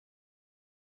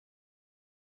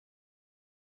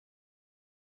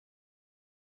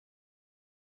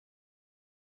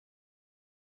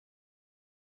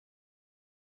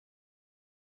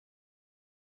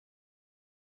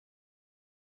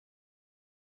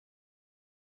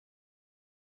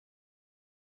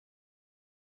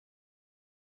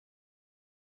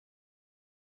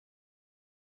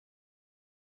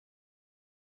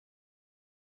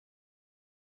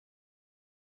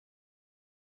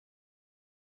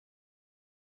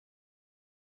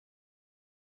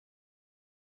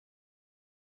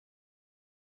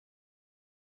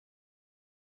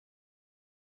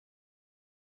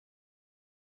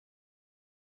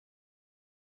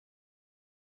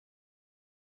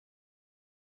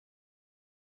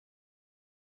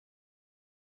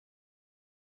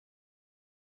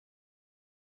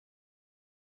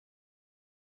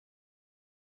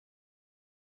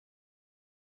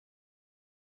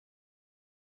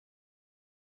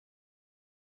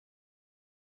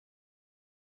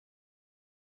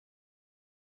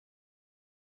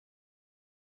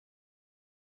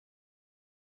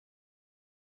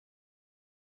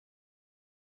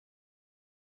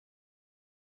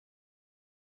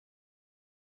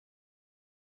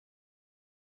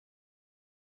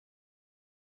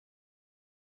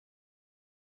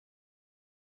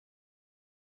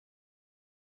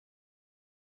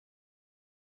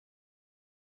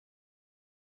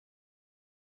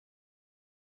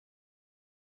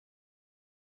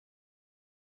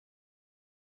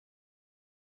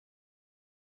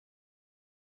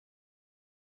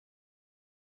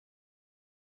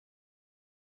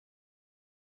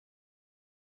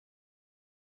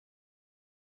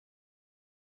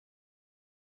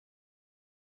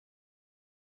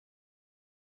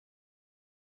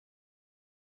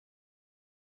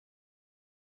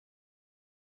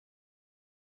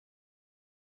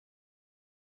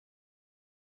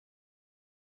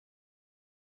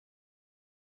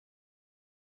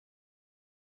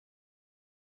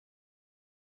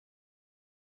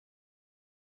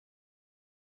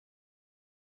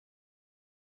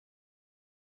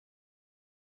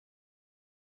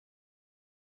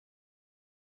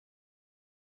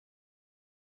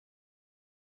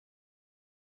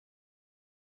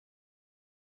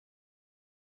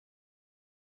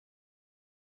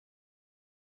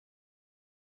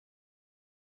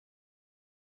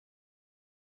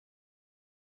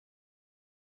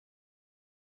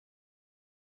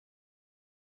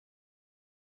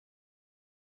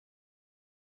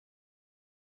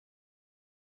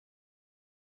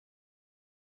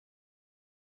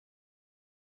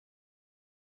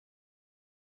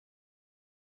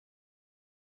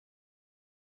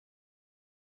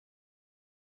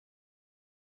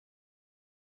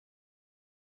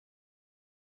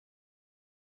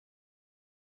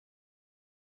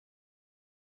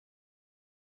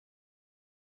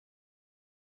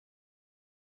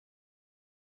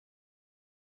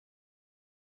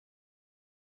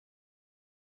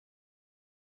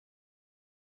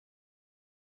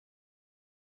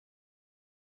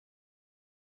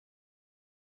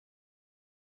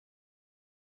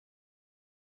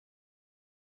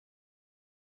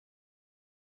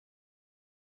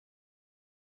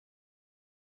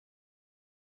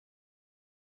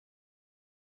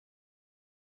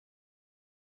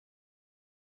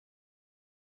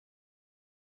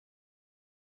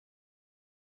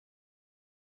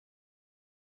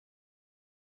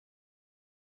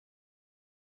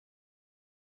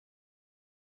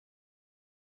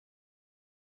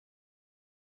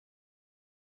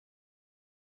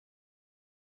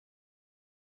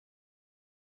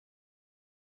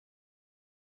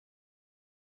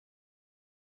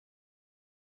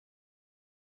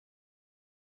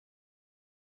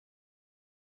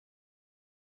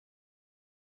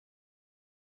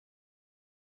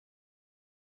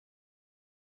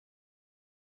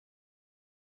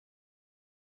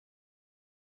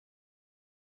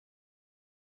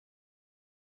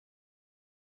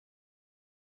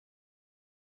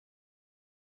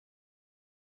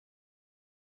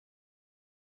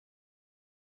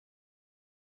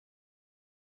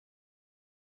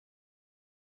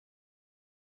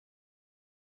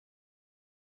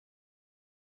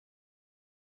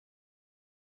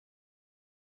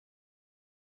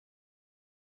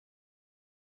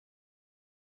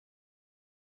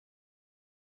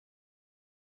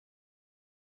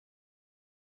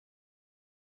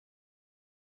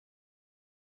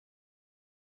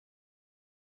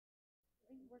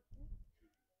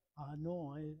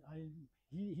No,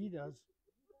 he does.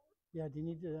 Yeah, do you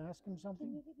need to ask him something?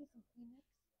 Can you give me some Kleenex?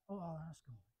 Oh, I'll ask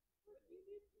him.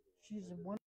 She's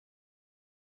one.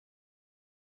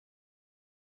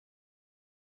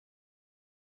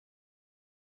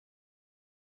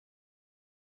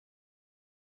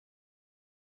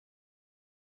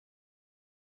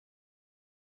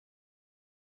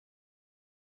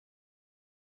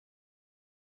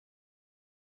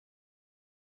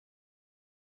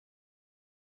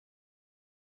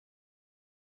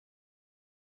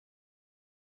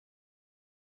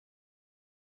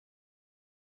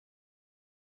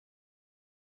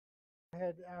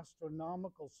 Arrowhead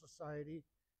Astronomical Society.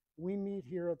 We meet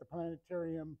here at the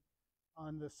planetarium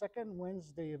on the second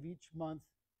Wednesday of each month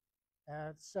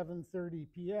at 7:30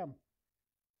 p.m.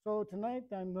 So tonight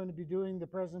I'm going to be doing the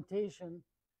presentation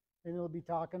and it'll be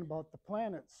talking about the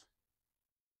planets.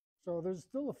 So there's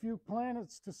still a few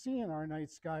planets to see in our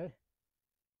night sky.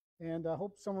 And I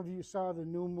hope some of you saw the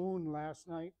new moon last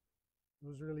night. It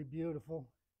was really beautiful.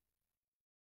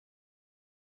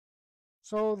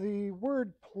 So the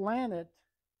word planet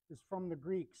is from the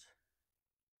Greeks.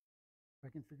 If I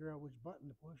can figure out which button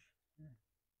to push.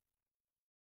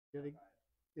 Here.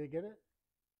 Did I get it?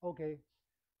 Okay.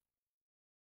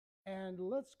 And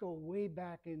let's go way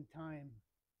back in time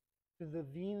to the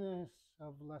Venus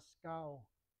of Lascaux,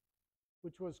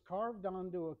 which was carved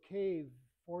onto a cave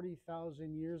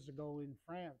 40,000 years ago in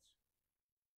France.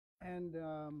 And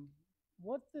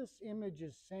what this image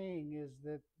is saying is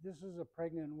that this is a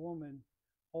pregnant woman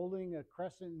holding a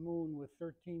crescent moon with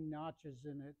 13 notches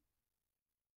in it.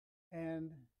 And,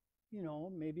 you know,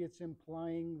 maybe it's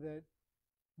implying that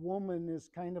woman is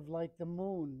kind of like the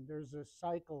moon. There's a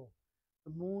cycle.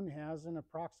 The moon has an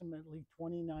approximately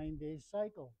 29-day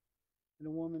cycle, and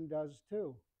a woman does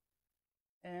too.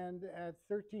 And at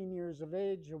 13 years of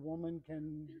age, a woman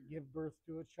can give birth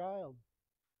to a child.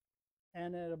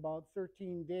 And at about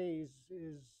 13 days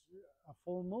is a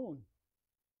full moon.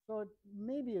 So it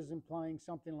maybe is implying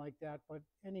something like that, but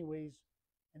anyways,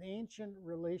 an ancient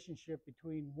relationship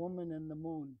between woman and the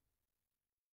moon.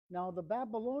 Now, the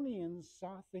Babylonians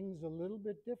saw things a little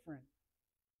bit different.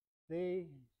 They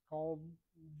called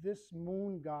this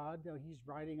moon god, he's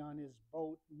riding on his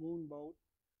boat, moon boat,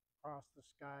 across the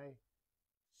sky,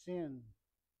 Sin.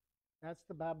 That's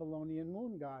the Babylonian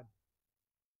moon god.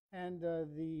 And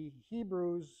the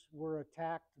Hebrews were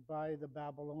attacked by the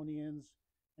Babylonians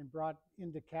and brought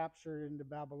into capture into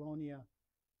Babylonia.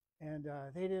 And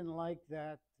they didn't like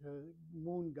that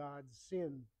moon god's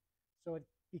Sin. So it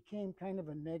became kind of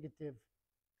a negative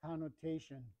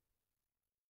connotation.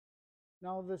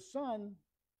 Now the sun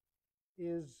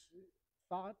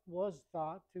was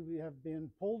thought to have been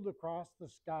pulled across the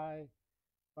sky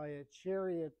by a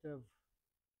chariot of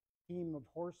team of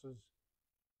horses.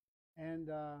 And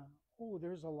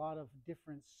there's a lot of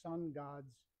different sun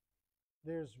gods.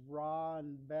 There's Ra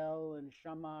and Bel and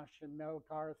Shamash and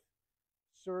Melkarth,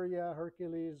 Surya,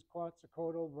 Hercules,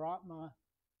 Quetzalcoatl, Brahma,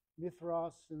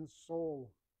 Mithras, and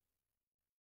Sol.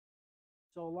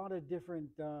 So a lot of different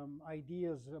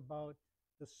ideas about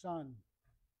the sun,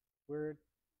 where it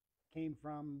came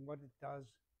from, what it does.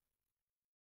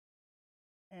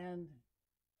 And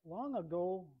long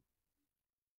ago,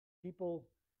 people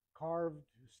carved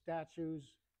statues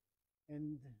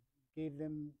and gave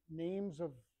them names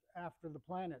of after the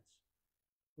planets.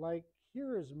 Like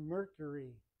here is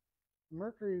Mercury.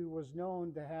 Mercury was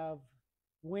known to have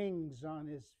wings on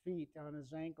his feet, on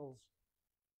his ankles,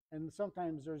 and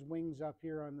sometimes there's wings up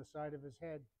here on the side of his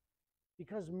head.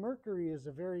 Because Mercury is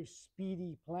a very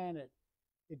speedy planet,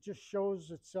 it just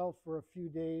shows itself for a few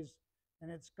days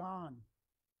and it's gone.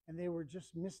 And they were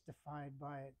just mystified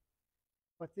by it.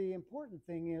 But the important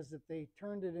thing is that they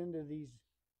turned it into these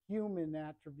human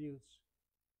attributes.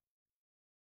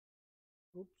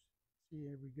 Oops, see,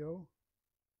 here we go.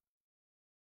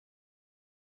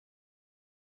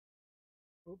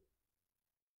 Oop.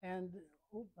 And,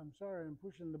 I'm sorry, I'm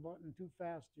pushing the button too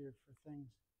fast here for things.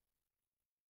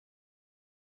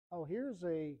 Oh, here's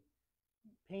a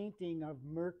painting of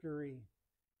Mercury.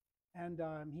 And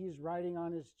he's riding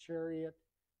on his chariot,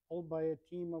 pulled by a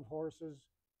team of horses.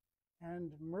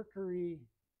 And Mercury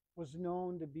was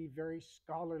known to be very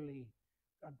scholarly,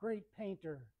 a great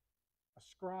painter, a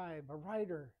scribe, a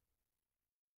writer,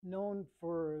 known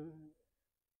for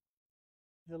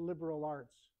the liberal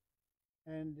arts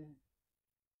and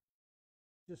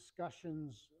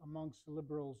discussions amongst the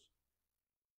liberals.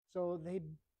 So they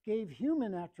gave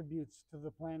human attributes to the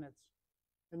planets.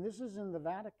 And this is in the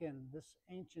Vatican, this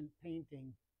ancient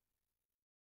painting.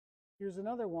 Here's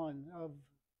another one of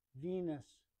Venus.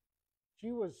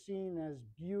 She was seen as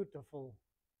beautiful.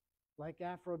 like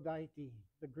Aphrodite,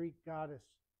 the Greek goddess.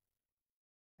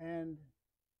 And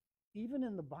even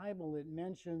in the Bible, it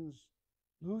mentions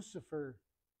Lucifer,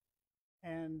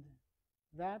 and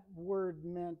that word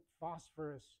meant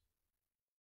phosphorus.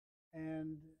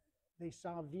 And they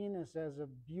saw Venus as a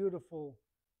beautiful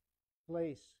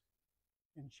place,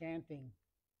 enchanting.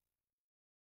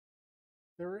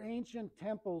 There are ancient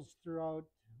temples throughout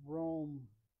Rome.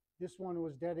 This one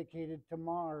was dedicated to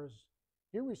Mars.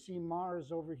 Here we see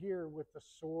Mars over here with the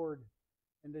sword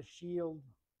and the shield.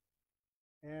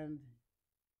 And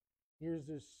here's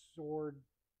his sword,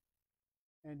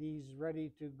 and he's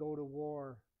ready to go to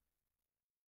war.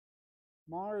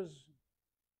 Mars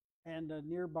and a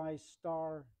nearby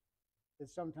star that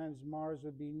sometimes Mars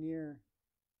would be near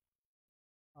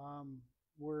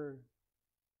were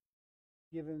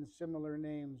given similar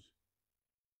names.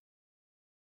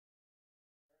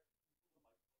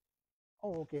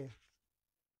 Oh, okay.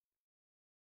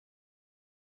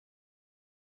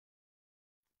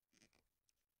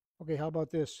 Okay, how about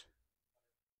this?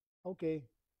 Okay.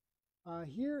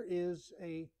 Here is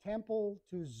a temple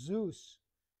to Zeus,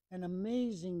 an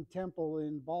amazing temple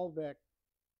in Baalbek,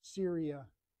 Syria,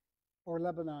 or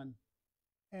Lebanon.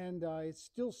 And it's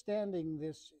still standing,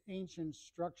 this ancient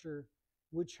structure,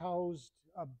 which housed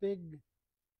a big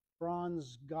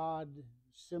bronze god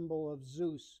symbol of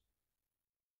Zeus.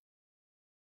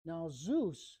 Now,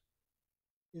 Zeus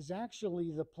is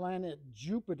actually the planet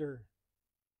Jupiter,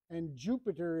 and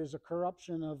Jupiter is a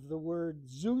corruption of the word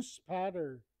Zeus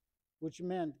Pater, which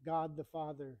meant God the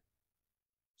Father.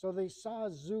 So they saw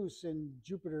Zeus and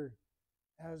Jupiter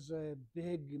as a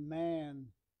big man,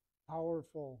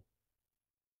 powerful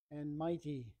and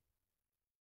mighty.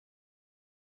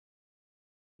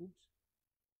 Oops.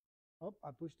 Oh, I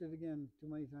pushed it again too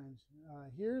many times.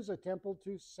 Here's a temple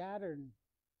to Saturn.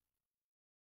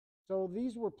 So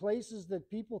these were places that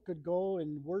people could go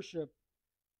and worship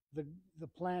the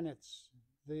planets.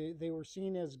 They were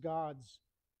seen as gods.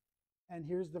 And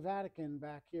here's the Vatican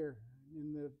back here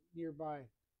in the nearby.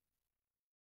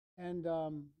 And,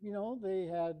 you know, they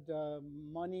had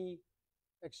money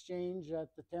exchange at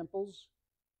the temples.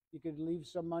 You could leave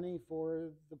some money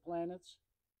for the planets.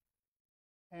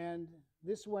 And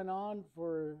this went on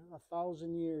for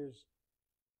 1,000 years.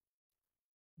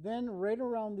 Then, right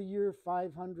around the year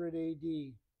 500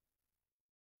 AD,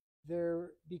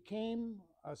 there became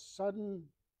a sudden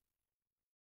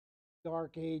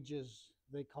dark ages,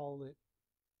 they called it,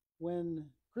 when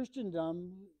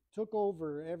Christendom took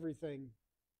over everything.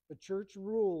 The church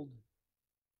ruled,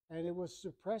 and it was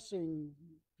suppressing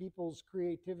people's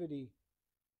creativity.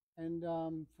 And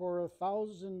for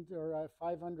 1,000 or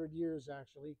 500 years,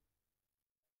 actually,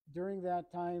 during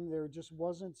that time, there just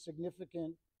wasn't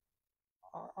significant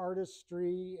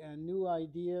artistry and new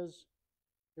ideas.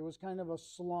 There was kind of a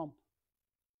slump.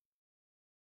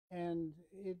 And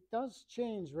it does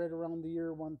change right around the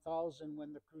year 1000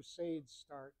 when the Crusades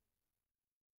start.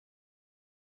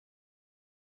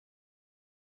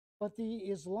 But the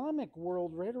Islamic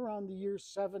world, right around the year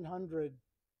 700,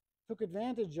 took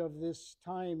advantage of this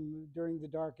time during the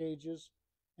Dark Ages,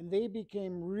 and they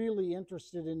became really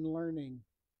interested in learning.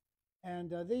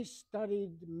 And they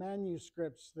studied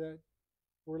manuscripts that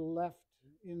were left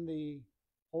in the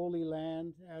Holy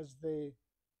Land as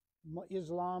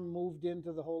Islam moved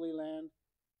into the Holy Land.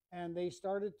 And they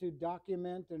started to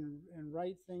document and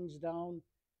write things down.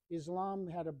 Islam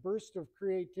had a burst of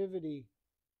creativity,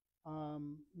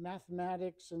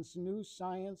 mathematics and new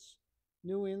science,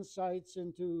 new insights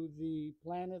into the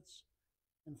planets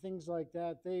and things like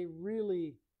that. They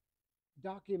really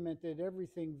documented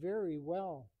everything very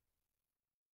well.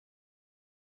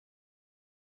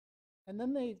 And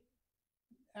then they,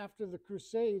 after the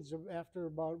Crusades, after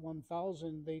about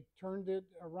 1000, they turned it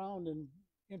around and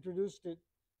introduced it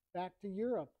back to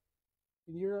Europe.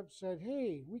 And Europe said,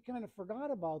 hey, we kind of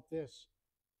forgot about this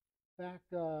back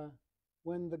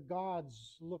when the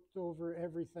gods looked over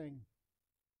everything.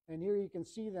 And here you can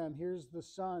see them. Here's the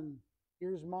sun.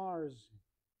 Here's Mars,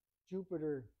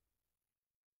 Jupiter,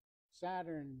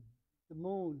 Saturn, the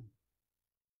moon,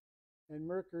 and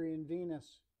Mercury and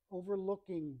Venus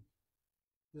overlooking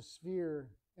the sphere.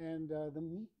 And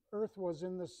the Earth was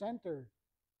in the center,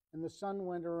 and the sun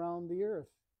went around the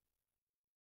Earth.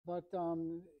 But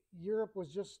Europe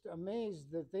was just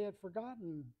amazed that they had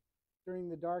forgotten during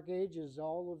the Dark Ages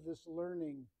all of this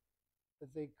learning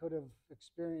that they could have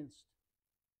experienced.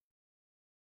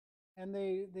 And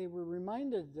they were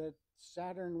reminded that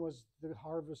Saturn was the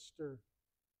harvester.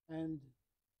 And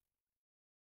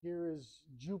here is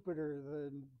Jupiter,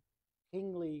 the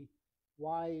kingly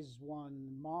wise one,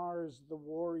 Mars, the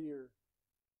warrior,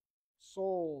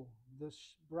 Sol, the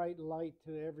bright light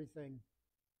to everything.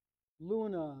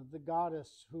 Luna, the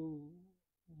goddess who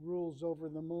rules over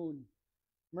the moon.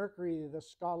 Mercury, the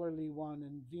scholarly one,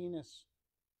 and Venus,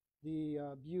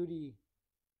 the beauty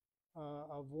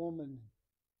of woman.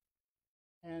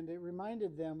 And it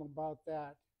reminded them about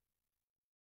that.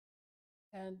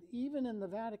 And even in the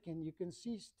Vatican, you can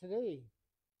see today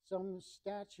some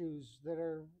statues that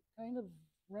are kind of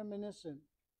reminiscent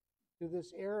to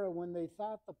this era when they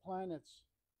thought the planets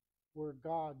were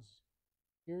gods.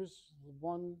 Here's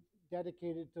one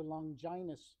dedicated to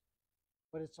Longinus,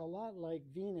 but it's a lot like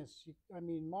Venus,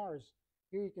 Mars.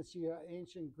 Here you can see an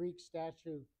ancient Greek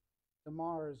statue to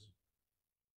Mars.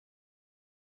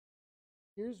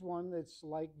 Here's one that's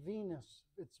like Venus.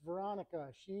 It's Veronica.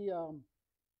 She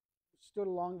stood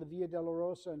along the Via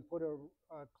Dolorosa and put a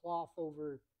cloth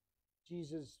over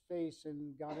Jesus' face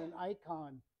and got an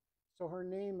icon. So her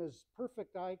name is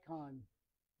Perfect Icon,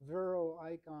 Vero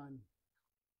Icon.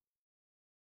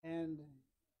 And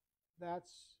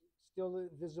that's still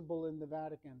visible in the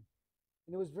Vatican.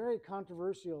 And it was very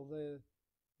controversial. The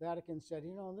Vatican said,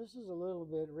 this is a little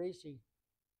bit racy.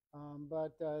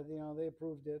 But they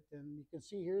approved it. And you can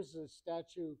see here's a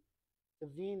statue to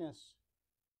Venus,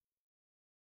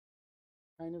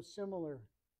 kind of similar.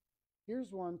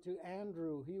 Here's one to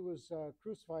Andrew. He was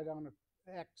crucified on an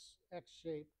X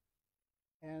shape.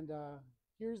 And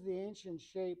here's the ancient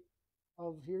shape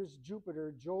of, here's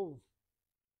Jupiter, Jove,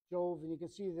 and you can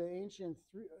see the ancient,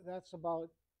 that's about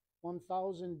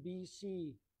 1000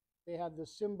 BC. They had the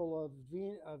symbol of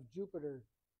Jupiter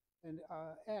and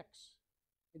X,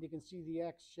 and you can see the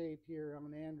X shape here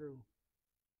on Andrew.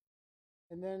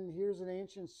 And then here's an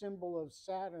ancient symbol of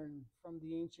Saturn from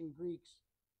the ancient Greeks,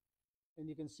 and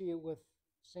you can see it with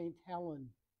Saint Helen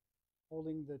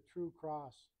holding the true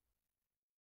cross.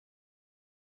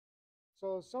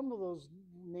 So some of those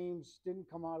names didn't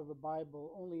come out of the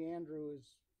Bible. Only Andrew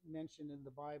is mentioned in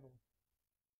the Bible.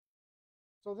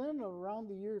 So then around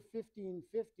the year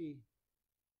 1550,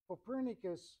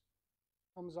 Copernicus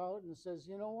comes out and says,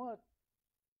 you know what?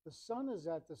 The sun is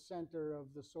at the center of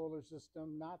the solar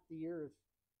system, not the earth.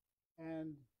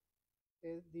 And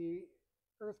the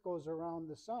earth goes around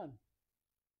the sun.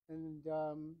 And,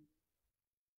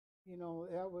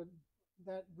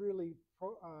 that really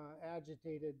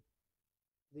agitated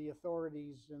the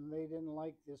authorities, and they didn't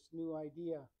like this new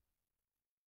idea.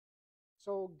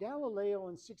 So Galileo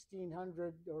in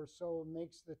 1600 or so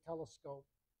makes the telescope,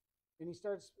 and he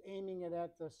starts aiming it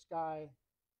at the sky,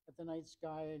 at the night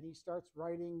sky, and he starts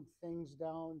writing things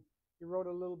down. He wrote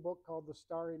a little book called The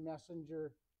Starry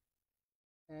Messenger,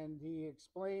 and he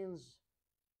explains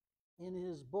in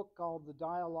his book called The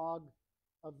Dialogue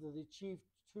of the Chief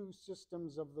Two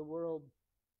Systems of the World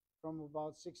from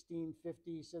about 1650.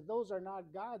 He said, those are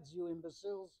not gods, you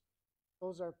imbeciles.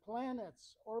 Those are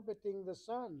planets orbiting the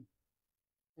sun.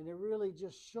 And it really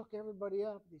just shook everybody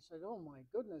up. He said, oh my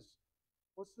goodness,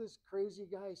 what's this crazy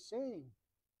guy saying?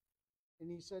 And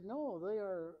he said, no, they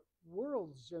are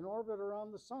worlds in orbit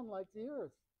around the sun like the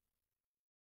earth.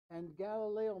 And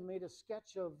Galileo made a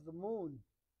sketch of the moon,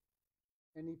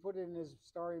 and he put it in his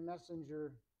Starry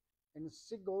Messenger, and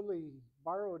Sigoli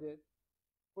borrowed it,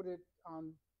 put it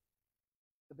on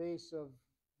the base of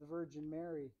the Virgin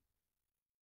Mary.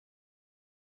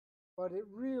 But it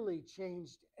really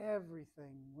changed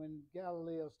everything when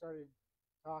Galileo started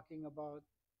talking about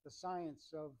the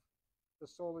science of the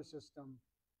solar system.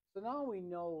 So now we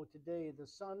know today the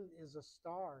sun is a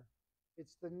star.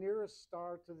 It's the nearest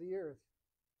star to the earth.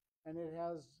 And it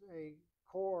has a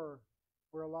core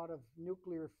where a lot of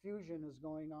nuclear fusion is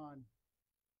going on.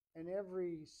 And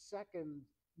every second,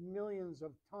 millions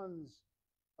of tons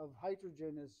of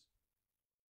hydrogen is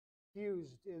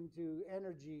fused into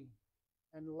energy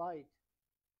and light.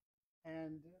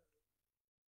 And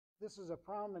this is a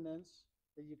prominence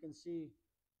that you can see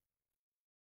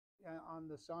on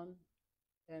the sun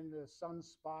and the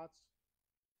sunspots.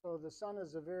 So the sun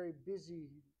is a very busy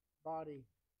body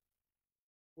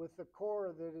with a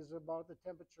core that is about the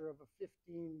temperature of a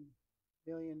 15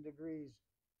 million degrees.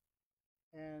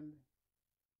 And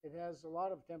it has a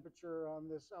lot of temperature on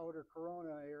this outer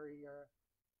corona area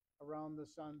around the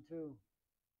sun too.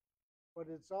 But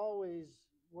it's always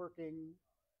working.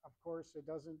 Of course, it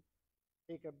doesn't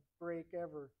take a break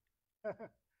ever.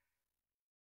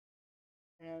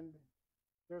 And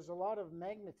there's a lot of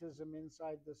magnetism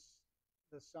inside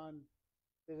the sun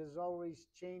that is always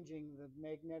changing the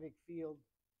magnetic field.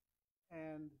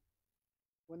 And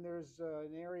when there's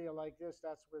an area like this,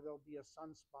 that's where there'll be a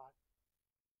sunspot.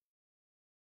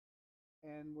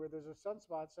 And where there's a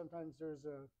sunspot, sometimes there's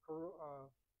a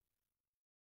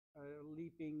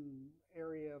leaping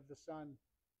area of the sun.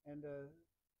 and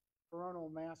coronal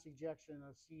mass ejection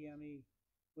of CME,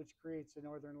 which creates the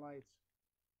northern lights.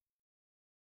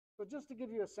 So just to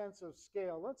give you a sense of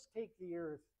scale, let's take the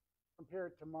Earth, compare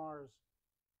it to Mars.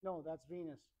 No, that's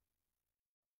Venus.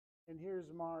 And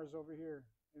here's Mars over here,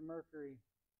 and Mercury.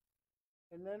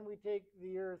 And then we take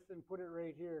the Earth and put it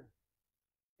right here.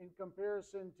 In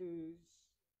comparison to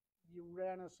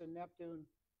Uranus and Neptune,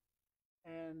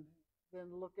 and then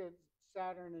look at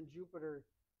Saturn and Jupiter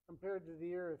compared to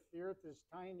the Earth. The Earth is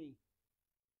tiny.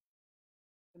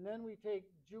 And then we take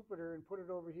Jupiter and put it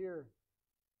over here.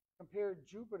 Compare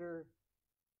Jupiter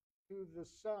to the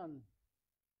Sun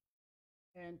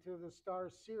and to the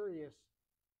star Sirius.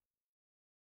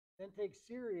 Then take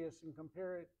Sirius and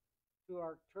compare it to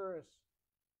Arcturus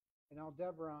and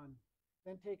Aldebaran.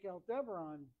 Then take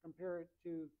Aldebaran, compare it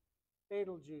to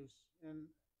Betelgeuse and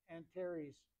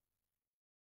Antares.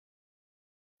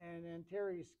 And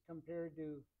Antares compared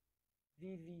to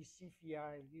VV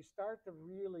Cephei. You start to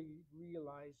really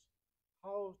realize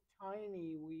how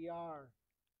tiny we are.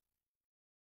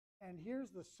 And here's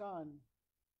the sun.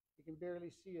 You can barely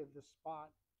see it, the spot,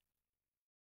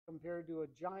 compared to a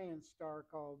giant star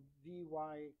called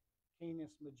VY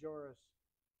Canis Majoris.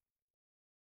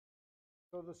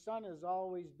 So the sun is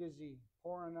always busy,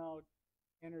 pouring out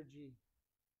energy.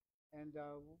 And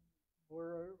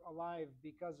we're alive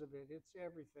because of it. It's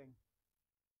everything.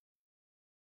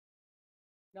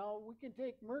 Now we can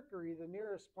take Mercury, the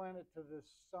nearest planet to the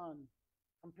sun,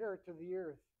 compare it to the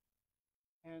Earth.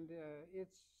 And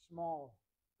it's small.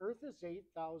 Earth is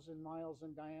 8,000 miles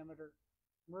in diameter.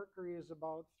 Mercury is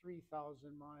about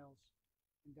 3,000 miles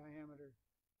in diameter.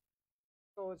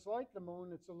 So it's like the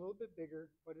moon. It's a little bit bigger,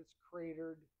 but it's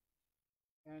cratered.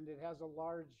 And it has a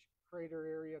large crater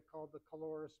area called the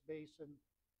Caloris Basin.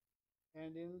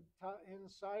 And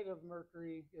inside of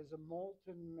Mercury is a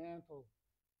molten mantle.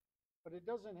 But it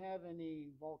doesn't have any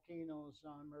volcanoes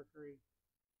on Mercury.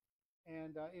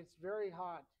 And it's very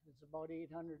hot. It's about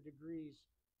 800 degrees.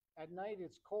 At night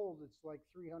it's cold. It's like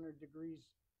 300 degrees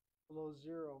below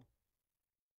zero.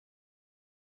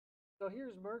 So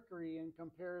here's Mercury in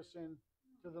comparison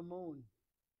to the moon.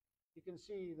 You can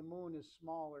see the moon is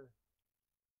smaller.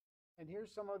 And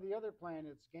here's some of the other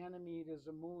planets. Ganymede is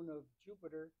a moon of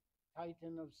Jupiter,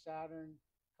 Titan of Saturn,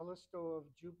 Callisto of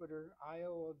Jupiter,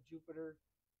 Io of Jupiter.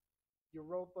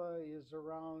 Europa is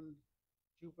around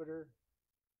Jupiter,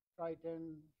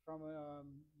 Triton from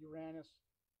Uranus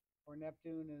or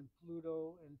Neptune, and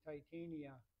Pluto and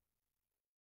Titania.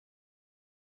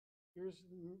 Here's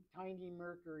tiny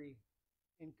Mercury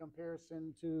in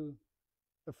comparison to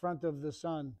the front of the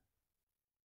sun.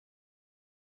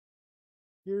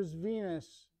 Here's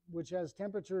Venus, which has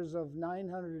temperatures of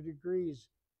 900 degrees.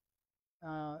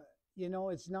 You know,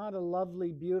 it's not a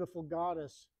lovely, beautiful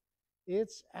goddess.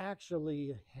 It's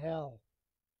actually hell.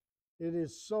 It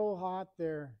is so hot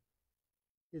there.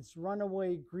 It's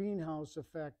runaway greenhouse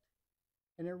effect.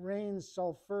 And it rains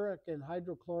sulfuric and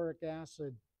hydrochloric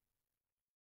acid.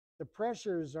 The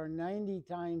pressures are 90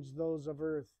 times those of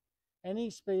Earth.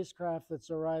 Any spacecraft that's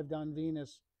arrived on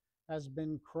Venus has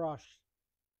been crushed.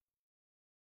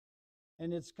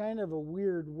 And it's kind of a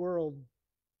weird world.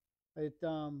 It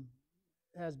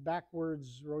has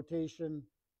backwards rotation,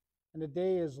 and a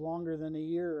day is longer than a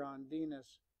year on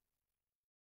Venus.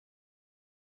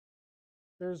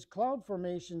 There's cloud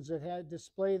formations that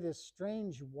display this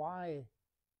strange Y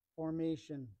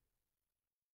formation.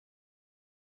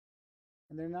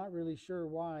 And they're not really sure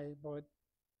why, but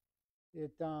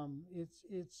it's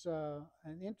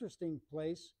an interesting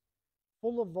place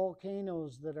full of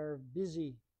volcanoes that are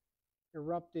busy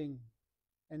erupting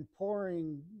and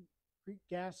pouring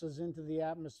gases into the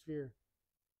atmosphere.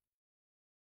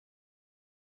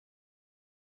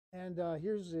 And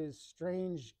here's this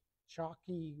strange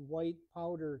chalky white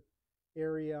powder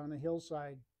area on a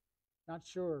hillside. Not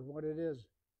sure what it is.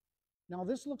 Now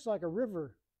this looks like a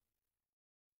river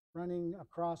running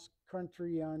across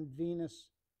country on Venus,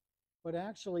 but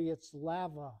actually it's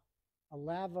lava, a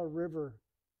lava river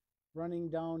running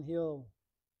downhill.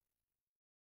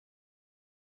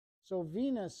 So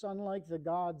Venus, unlike the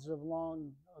gods of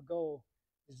long ago,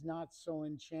 is not so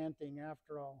enchanting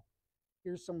after all.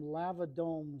 Here's some lava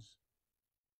domes.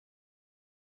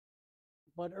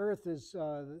 But Earth is,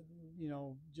 you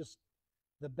know, just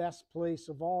the best place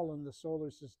of all in the solar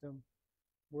system.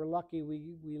 We're lucky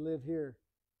we live here.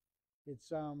 It's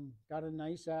got a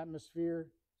nice atmosphere,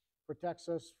 protects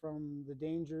us from the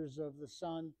dangers of the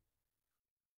sun.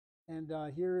 And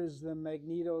here is the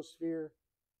magnetosphere,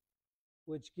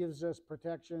 which gives us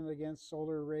protection against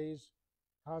solar rays,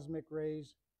 cosmic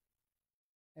rays,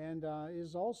 and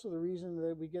is also the reason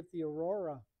that we get the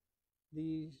aurora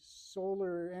the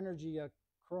solar energy, a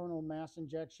coronal mass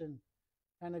injection,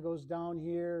 kind of goes down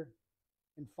here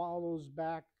and follows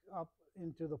back up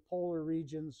into the polar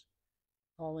regions,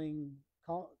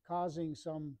 causing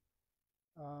some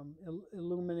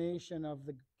illumination of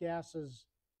the gases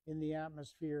in the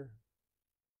atmosphere,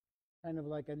 kind of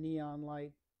like a neon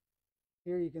light.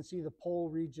 Here you can see the pole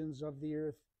regions of the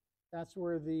Earth. That's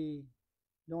where the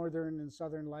northern and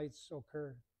southern lights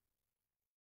occur.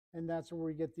 And that's where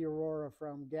we get the aurora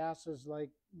from, gases like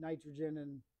nitrogen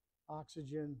and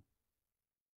oxygen.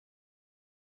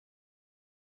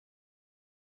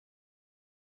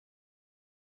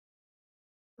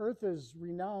 Earth is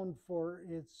renowned for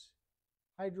its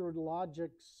hydrologic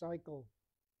cycle.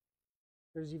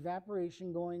 There's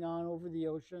evaporation going on over the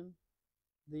ocean.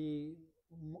 The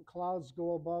clouds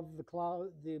go above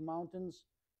the mountains,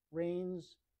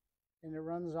 rains, and it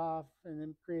runs off, and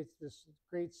then creates this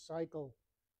great cycle.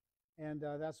 And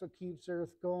that's what keeps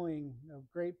Earth going, a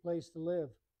great place to live.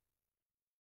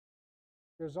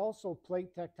 There's also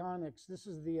plate tectonics. This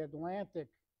is the Atlantic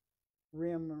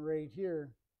rim right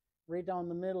here. Right down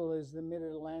the middle is the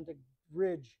Mid-Atlantic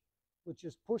Ridge, which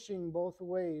is pushing both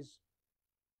ways.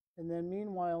 And then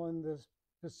meanwhile in the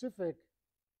Pacific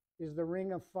is the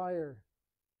Ring of Fire,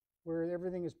 where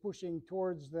everything is pushing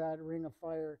towards that Ring of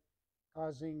Fire,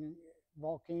 causing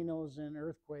volcanoes and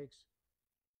earthquakes.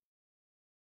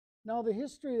 Now, the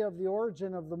history of the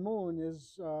origin of the moon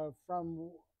is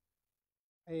from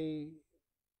a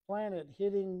planet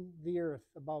hitting the Earth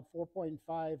about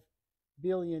 4.5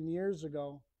 billion years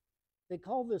ago. They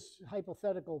call this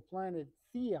hypothetical planet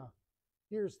Theia.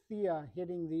 Here's Theia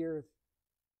hitting the Earth,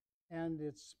 and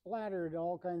it splattered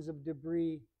all kinds of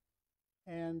debris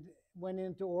and went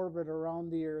into orbit around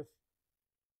the Earth.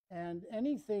 And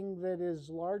anything that is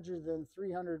larger than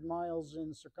 300 miles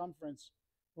in circumference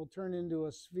will turn into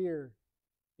a sphere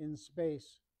in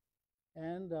space.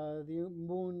 And the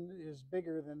moon is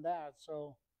bigger than that,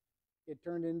 so it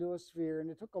turned into a sphere, and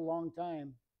it took a long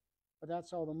time, but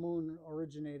that's how the moon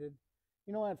originated.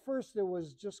 You know, at first it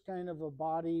was just kind of a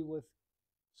body with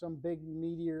some big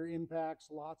meteor impacts,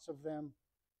 lots of them.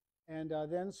 And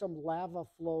then some lava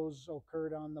flows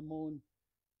occurred on the moon,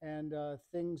 and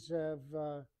things have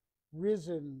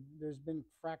risen. There's been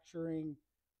fracturing,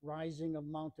 rising of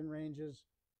mountain ranges,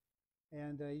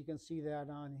 and you can see that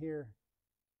on here.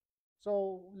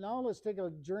 So now let's take a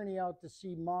journey out to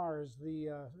see Mars,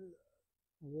 the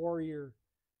warrior,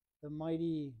 the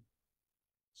mighty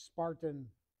Spartan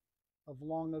of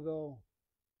long ago.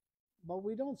 But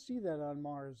we don't see that on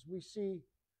Mars. We see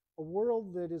a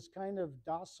world that is kind of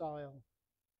docile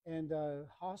and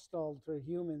hostile to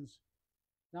humans.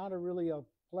 Not really a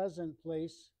pleasant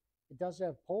place. It does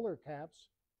have polar caps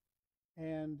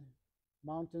and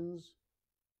mountains.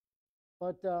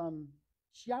 But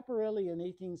Schiaparelli in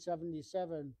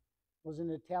 1877 was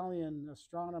an Italian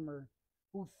astronomer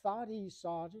who thought he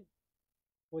saw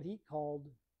what he called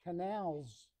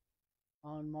canals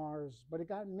on Mars, but it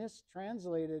got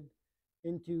mistranslated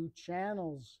into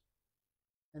channels.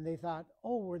 And they thought,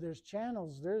 oh, where there's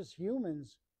channels, there's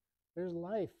humans, there's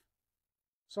life.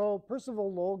 So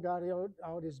Percival Lowell got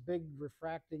out his big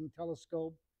refracting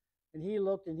telescope, and he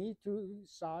looked, and he too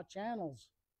saw channels.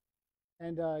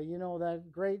 And you know,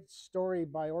 that great story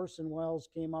by Orson Welles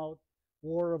came out,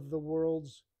 War of the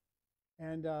Worlds.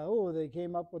 And they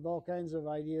came up with all kinds of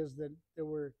ideas that there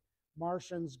were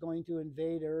Martians going to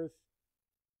invade Earth.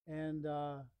 And,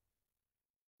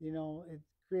 you know, it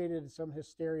created some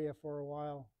hysteria for a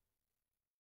while.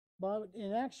 But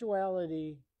in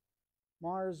actuality,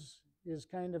 Mars is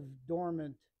kind of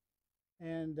dormant.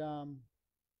 And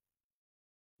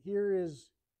here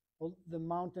is the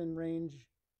mountain range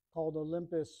called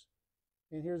Olympus.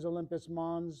 And here's Olympus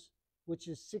Mons, which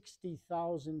is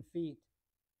 60,000 feet,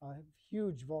 a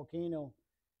huge volcano.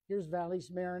 Here's Valles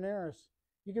Marineris.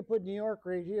 You could put New York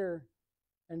right here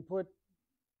and put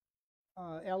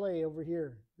LA over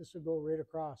here. This would go right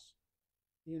across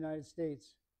the United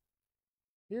States.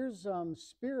 Here's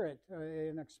Spirit,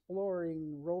 an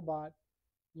exploring robot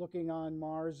looking on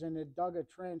Mars, and it dug a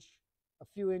trench a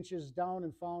few inches down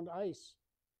and found ice.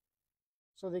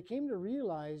 So they came to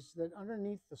realize that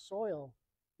underneath the soil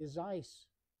is ice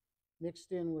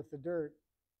mixed in with the dirt,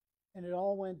 and it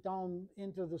all went down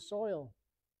into the soil.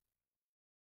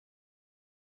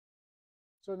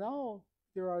 So now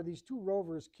there are these two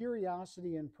rovers,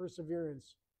 Curiosity and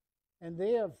Perseverance, and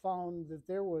they have found that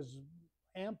there was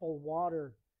ample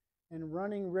water and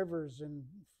running rivers and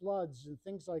floods and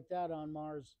things like that on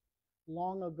Mars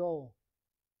long ago.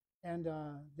 And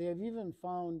they have even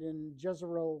found in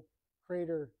Jezero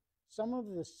crater some of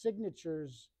the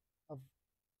signatures of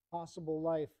possible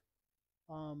life.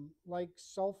 like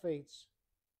sulfates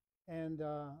and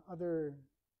other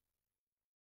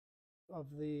of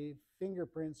the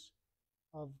fingerprints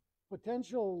of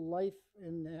potential life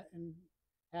in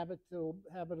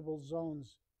habitable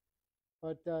zones,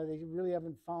 but they really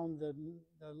haven't found the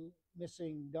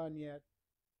missing gun yet.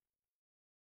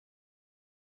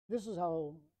 This is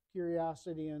how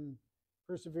Curiosity and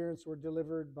Perseverance were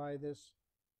delivered by this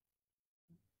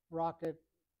rocket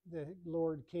that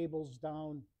lowered cables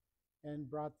down and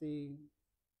brought the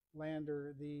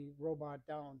lander, the robot,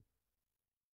 down.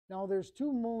 Now there's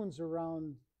two moons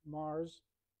around Mars,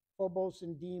 Phobos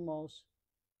and Deimos,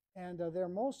 and they're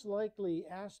most likely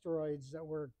asteroids that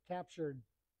were captured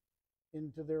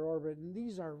into their orbit. And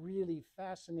these are really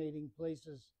fascinating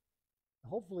places.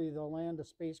 Hopefully they'll land a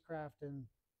spacecraft and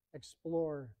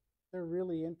explore. They're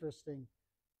really interesting.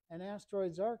 And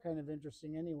asteroids are kind of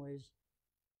interesting anyways.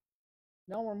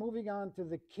 Now we're moving on to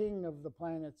the king of the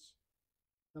planets,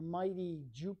 the mighty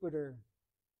Jupiter.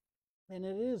 And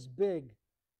it is big.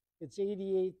 It's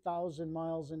 88,000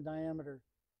 miles in diameter.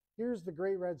 Here's the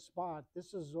great red spot.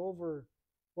 This is over,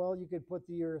 well, you could put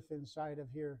the Earth inside of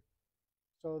here.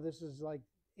 So this is like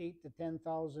 8 to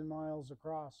 10,000 miles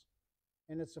across.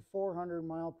 And it's a 400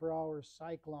 mile per hour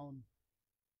cyclone.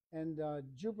 And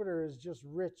Jupiter is just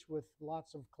rich with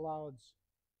lots of clouds.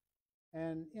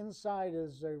 And inside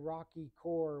is a rocky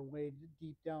core way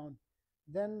deep down.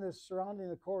 Then the surrounding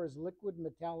the core is liquid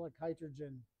metallic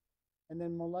hydrogen, and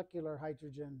then molecular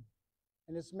hydrogen.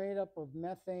 And it's made up of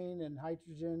methane and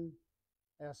hydrogen,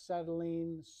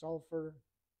 acetylene, sulfur.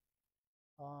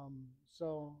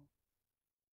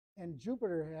 And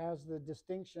Jupiter has the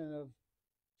distinction of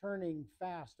turning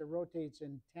fast. It rotates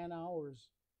in 10 hours.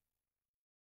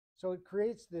 So it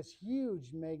creates this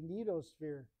huge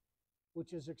magnetosphere,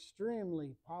 which is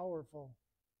extremely powerful.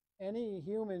 Any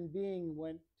human being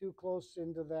went too close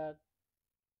into that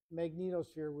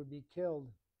magnetosphere would be killed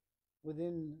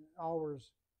within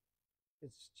hours.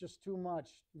 It's just too much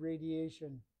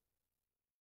radiation.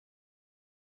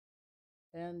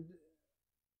 And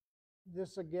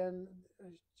this again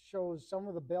shows some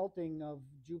of the belting of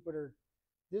Jupiter.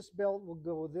 This belt will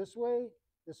go this way,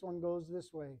 this one goes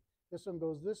this way, this one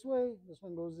goes this way, this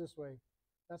one goes this way.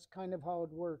 That's kind of how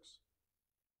it works.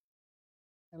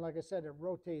 And like I said, it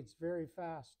rotates very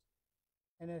fast.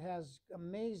 And it has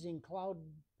amazing cloud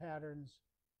patterns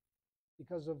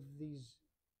because of these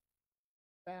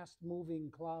fast-moving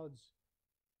clouds.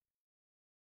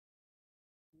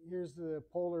 Here's the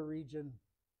polar region.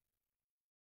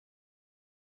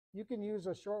 You can use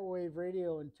a shortwave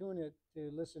radio and tune it to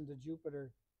listen to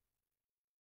Jupiter.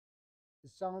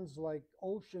 It sounds like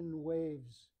ocean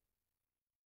waves.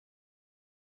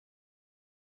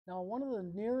 Now, one of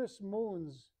the nearest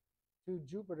moons to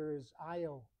Jupiter is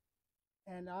Io.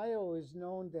 And Io is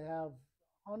known to have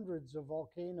hundreds of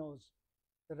volcanoes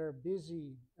that are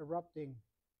busy erupting,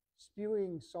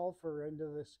 spewing sulfur into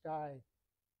the sky.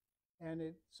 And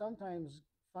it sometimes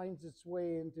finds its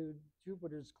way into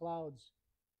Jupiter's clouds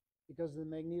because the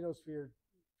magnetosphere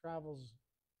travels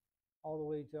all the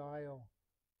way to Io.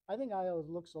 I think Io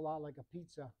looks a lot like a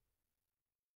pizza.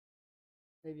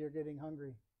 Maybe you're getting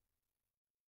hungry.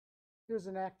 Here's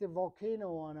an active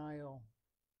volcano on Io.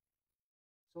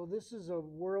 So this is a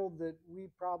world that we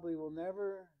probably will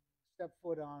never step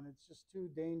foot on. It's just too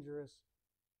dangerous.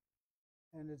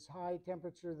 And it's high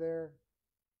temperature there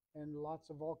and lots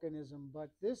of volcanism.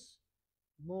 But this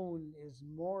moon is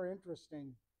more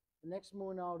interesting. The next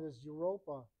moon out is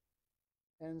Europa.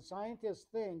 And scientists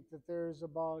think that there's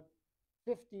about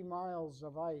 50 miles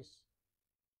of ice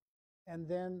and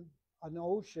then an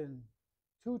ocean,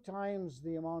 2 times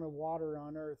the amount of water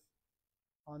on Earth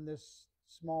on this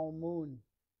small moon.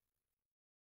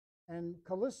 And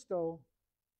Callisto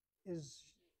is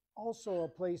also a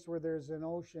place where there's an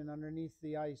ocean underneath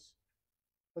the ice.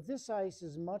 But this ice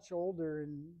is much older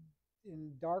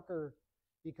and darker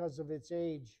because of its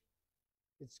age.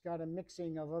 It's got a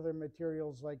mixing of other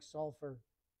materials like sulfur.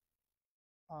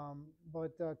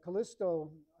 But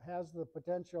Callisto has the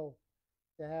potential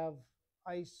to have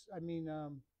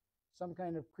some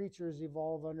kind of creatures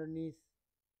evolve underneath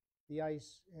the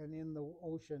ice and in the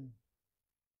ocean.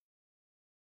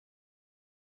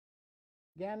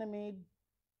 Ganymede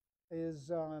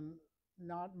is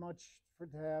not much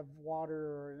to have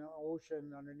water or an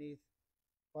ocean underneath,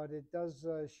 but it does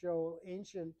show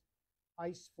ancient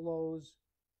ice flows,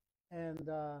 and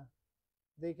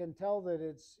they can tell that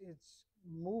it's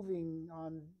moving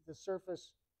on the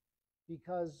surface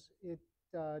because it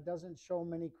doesn't show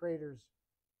many craters.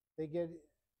 They get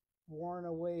worn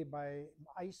away by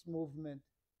ice movement.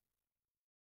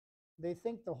 They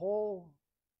think the whole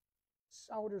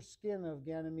outer skin of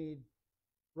Ganymede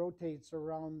rotates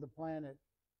around the planet,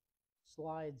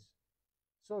 slides.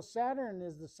 So Saturn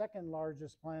is the second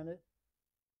largest planet.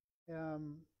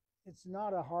 Um, it's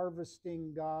not a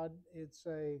harvesting god. It's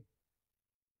a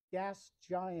gas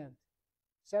giant,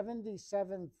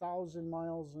 77,000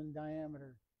 miles in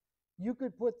diameter. You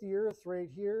could put the Earth right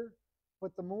here,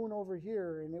 put the moon over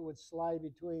here, and it would slide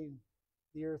between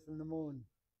the Earth and the moon.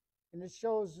 And it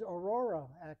shows aurora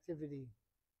activity.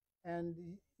 And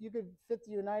you could fit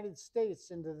the United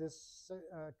States into this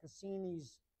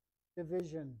Cassini's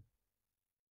division.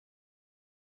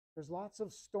 There's lots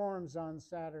of storms on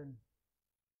Saturn.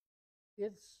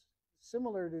 It's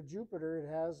similar to Jupiter. It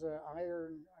has an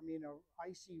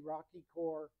icy rocky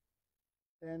core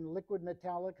and liquid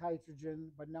metallic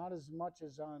hydrogen, but not as much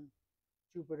as on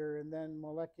Jupiter, and then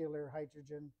molecular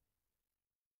hydrogen.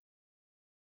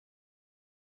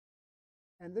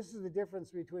 And this is the difference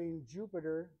between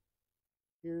Jupiter.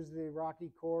 Here's the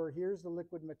rocky core. Here's the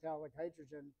liquid metallic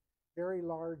hydrogen. Very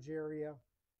large area.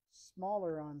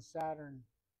 Smaller on Saturn,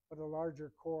 but a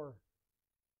larger core.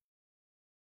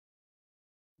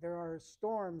 There are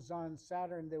storms on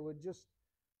Saturn that would just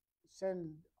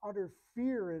send utter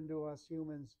fear into us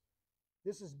humans.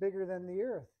 This is bigger than the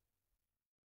Earth.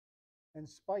 And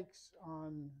spikes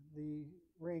on the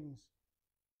rings.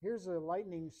 Here's a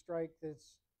lightning strike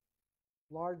that's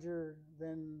larger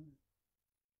than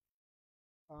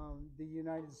the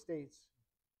United States.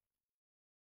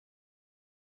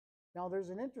 Now there's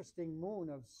an interesting moon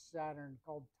of Saturn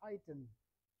called Titan.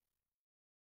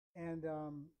 And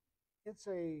it's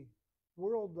a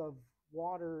world of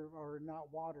water, or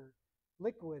not water,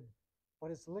 liquid,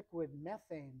 but it's liquid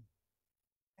methane.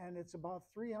 And it's about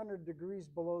 300 degrees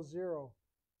below zero.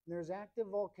 And there's active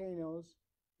volcanoes.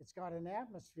 It's got an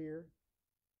atmosphere.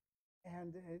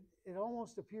 And it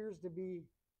almost appears to be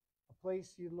a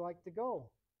place you'd like to go.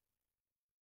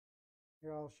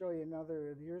 Here, I'll show you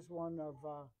another. Here's one of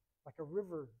like a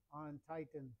river on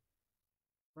Titan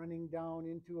running down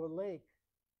into a lake.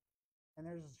 And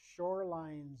there's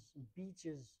shorelines and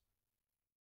beaches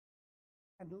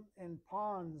and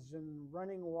ponds and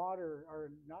running water,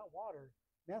 or not water,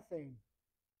 methane.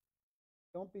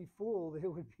 Don't be fooled. It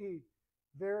would be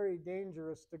very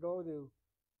dangerous to go to.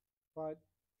 But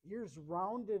here's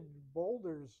rounded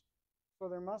boulders. So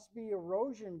there must be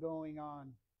erosion going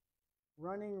on.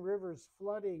 Running rivers,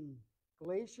 flooding,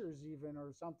 glaciers even,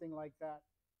 or something like that.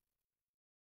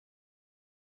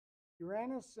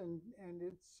 Uranus and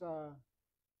its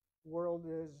world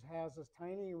has a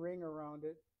tiny ring around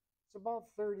it. It's about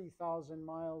 30,000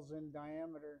 miles in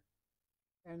diameter.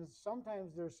 And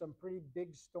sometimes there's some pretty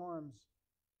big storms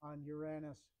on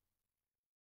Uranus.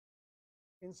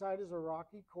 Inside is a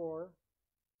rocky core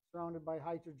surrounded by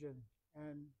hydrogen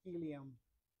and helium.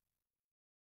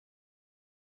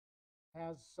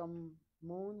 Has some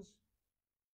moons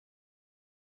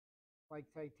like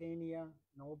Titania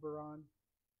and Oberon.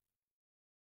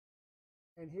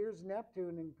 And here's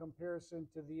Neptune in comparison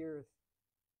to the Earth.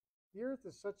 The Earth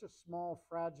is such a small,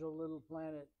 fragile little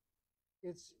planet.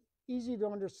 It's easy to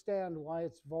understand why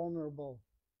it's vulnerable,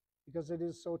 because it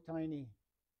is so tiny.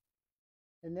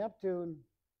 And Neptune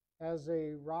has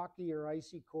a rocky or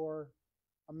icy core,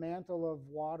 a mantle of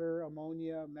water,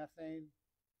 ammonia, methane,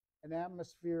 an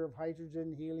atmosphere of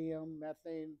hydrogen, helium,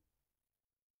 methane.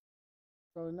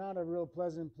 So not a real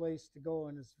pleasant place to go,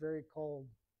 and it's very cold.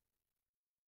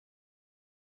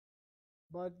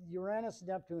 But Uranus and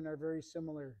Neptune are very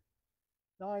similar.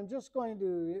 Now I'm just going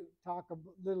to talk a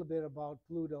little bit about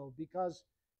Pluto, because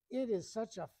it is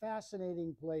such a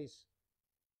fascinating place.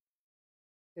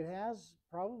 It has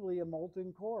probably a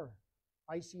molten core,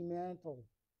 icy mantle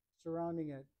surrounding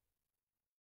it.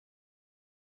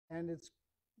 And it's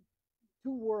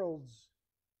two worlds.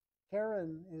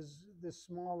 Charon is the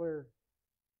smaller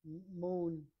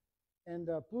moon, and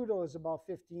Pluto is about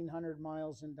 1,500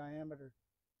 miles in diameter.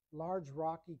 Large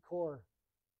rocky core.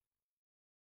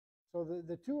 So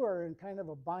the two are in kind of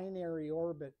a binary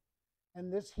orbit.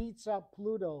 And this heats up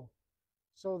Pluto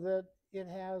so that it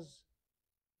has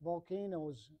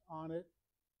volcanoes on it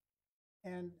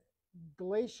and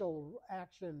glacial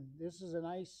action. This is an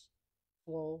ice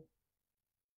flow.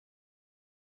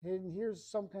 And here's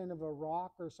some kind of a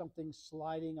rock or something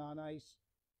sliding on ice.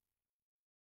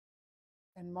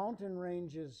 And mountain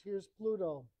ranges. Here's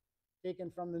Pluto, taken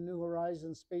from the New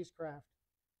Horizons spacecraft.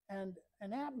 And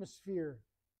an atmosphere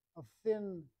of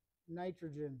thin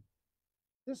nitrogen.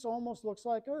 This almost looks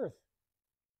like Earth.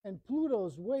 And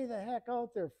Pluto's way the heck out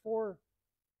there, 4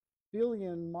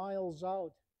 billion miles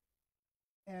out.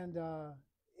 And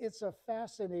it's a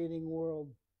fascinating world.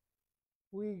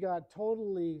 We got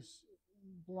totally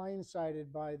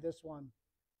blindsided by this one,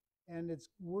 and it's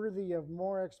worthy of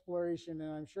more exploration,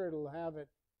 and I'm sure it'll have it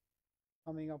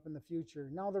coming up in the future.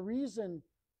 Now, the reason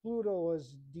Pluto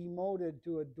was demoted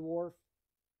to a dwarf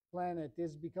planet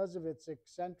is because of its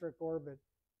eccentric orbit.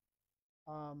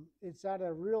 It's at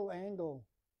a real angle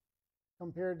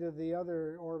compared to the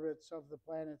other orbits of the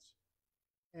planets.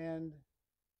 And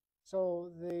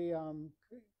so they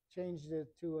changed it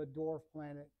to a dwarf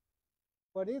planet.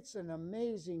 But it's an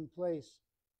amazing place.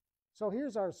 So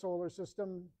here's our solar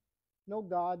system. No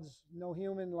gods, no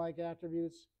human-like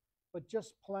attributes, but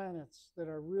just planets that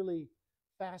are really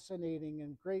fascinating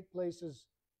and great places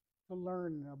to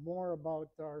learn more about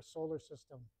our solar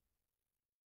system.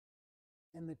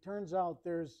 And it turns out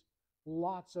there's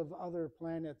lots of other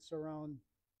planets around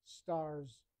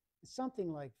stars. It's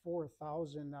something like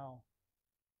 4,000 now.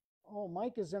 Oh,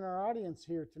 Mike is in our audience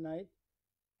here tonight.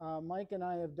 Mike and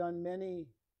I have done many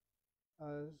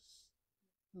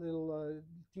little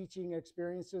teaching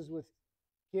experiences with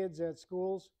kids at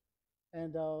schools.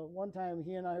 And one time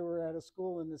he and I were at a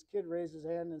school and this kid raised his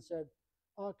hand and said,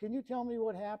 can you tell me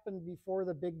what happened before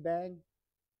the Big Bang?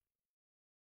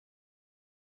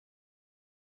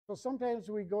 So sometimes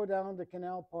we go down to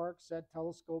Canal Park, set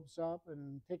telescopes up,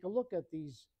 and take a look at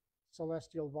these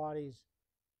celestial bodies.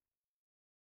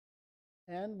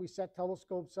 And we set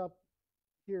telescopes up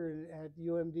here at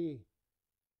UMD.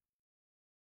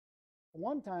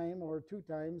 One time or two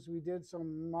times, we did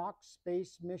some mock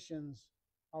space missions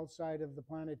outside of the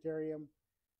planetarium.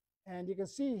 And you can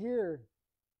see here,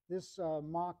 this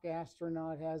mock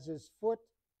astronaut has his foot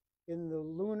in the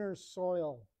lunar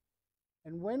soil.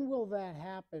 And when will that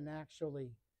happen, actually?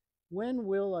 When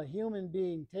will a human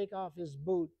being take off his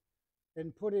boot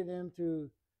and put it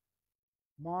into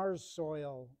Mars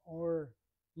soil or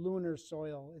lunar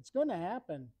soil? It's going to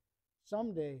happen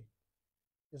someday,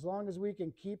 as long as we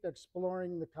can keep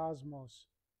exploring the cosmos,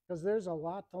 because there's a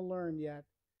lot to learn yet.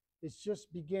 It's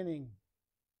just beginning.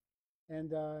 And,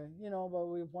 you know, but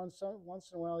once in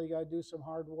a while, you got to do some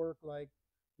hard work like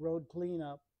road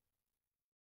cleanup.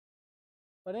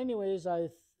 But anyways, I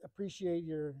appreciate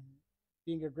your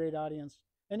being a great audience.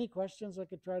 Any questions I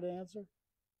could try to answer?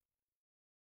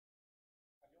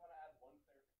 I do want to add one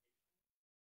clarification.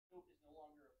 Pluto is no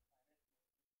longer a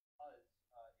planet because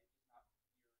it does not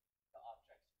clear the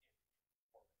objects in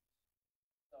orbits.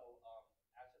 So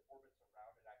as it orbits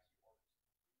around, it actually orbits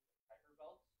through the Kuiper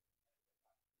belts, and it does not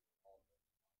clear all of those.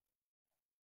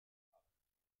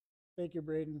 Thank you,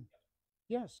 Braden. Yep.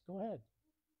 Yes, go ahead.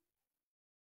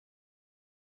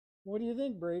 What do you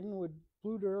think, Braden? Would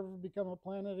Pluto ever become a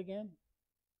planet again?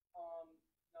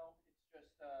 No, it's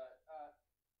just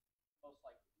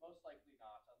most likely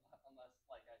not, unless,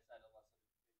 like I said, unless it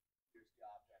clears the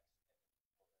objects in orbit.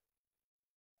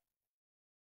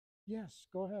 Yes,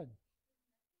 go ahead.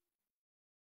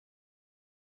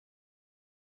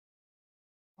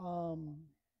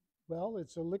 Well,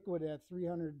 it's a liquid at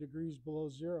 300 degrees below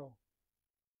zero.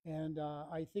 And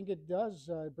I think it does.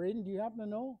 Braden, do you happen to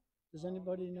know? Does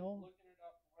anybody know? Looking it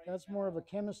up right That's now. more of a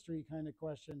chemistry kind of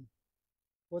question.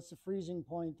 What's the freezing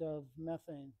point of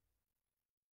methane?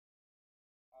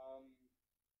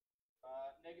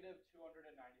 Negative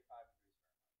 295 degrees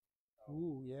Fahrenheit. So,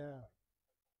 Ooh, yeah.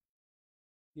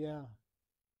 Yeah.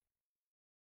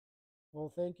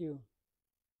 Well, thank you.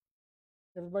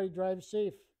 Everybody drive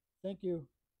safe. Thank you.